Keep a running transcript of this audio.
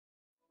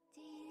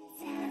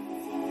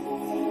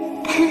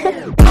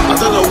I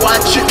don't know why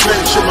chick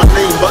mention my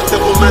name, but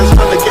devil man's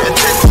trying to get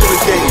attention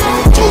again.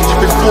 Told you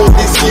before,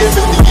 this year is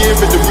the year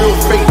and the real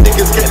fake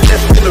niggas get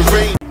left in the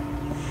rain.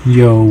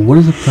 Yo, what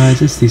is up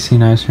guys, it's DC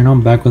Nice here and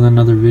I'm back with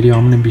another video.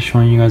 I'm going to be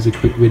showing you guys a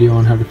quick video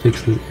on how to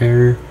fix this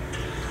error.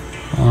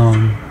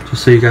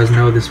 Just so you guys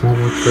know, this won't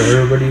work for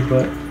everybody,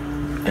 but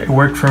it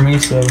worked for me,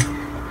 so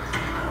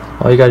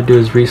all you got to do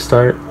is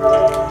restart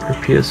your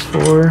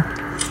PS4.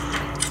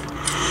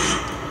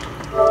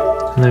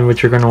 And then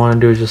what you're going to want to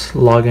do is just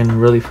log in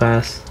really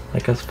fast,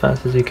 like as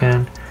fast as you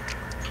can.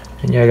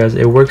 And yeah guys,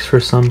 it works for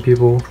some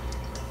people,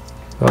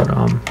 but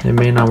it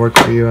may not work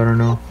for you, I don't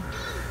know.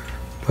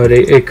 But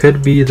it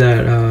could be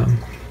that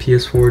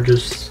PS4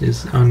 just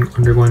is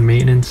undergoing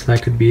maintenance.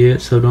 That could be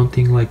it. So don't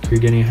think like you're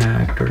getting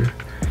hacked or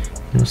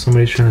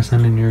somebody's trying to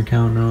send in your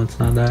account. No, it's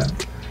not that.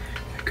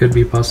 It could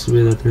be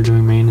possibly that they're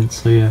doing maintenance.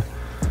 So yeah,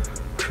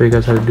 I'll show you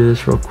guys how to do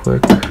this real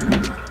quick.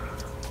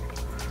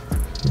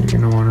 You're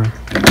gonna wanna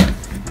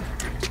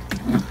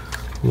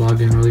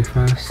log in really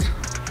fast.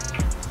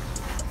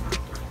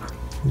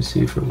 Let me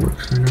see if it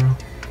works right now.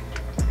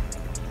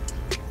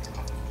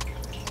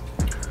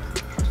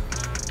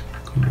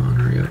 Come on,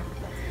 hurry up.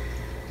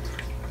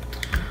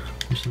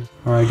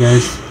 Alright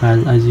guys,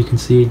 as you can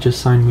see, it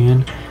just signed me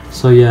in.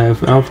 So yeah,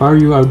 if I were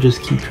you, I would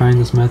just keep trying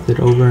this method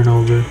over and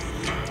over.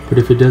 But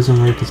if it doesn't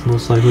work, it's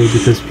most likely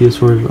because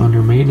PS4 is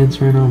under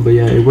maintenance right now. But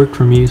yeah, it worked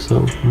for me,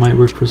 so it might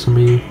work for some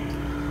of you.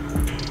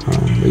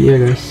 But yeah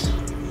guys,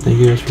 thank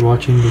you guys for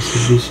watching. This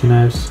is DC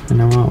Knives,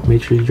 and I'm out.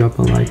 Make sure you drop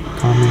a like,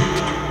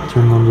 comment,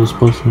 turn on those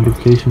post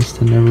notifications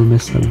to never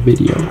miss a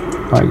video.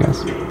 Bye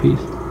guys,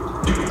 peace.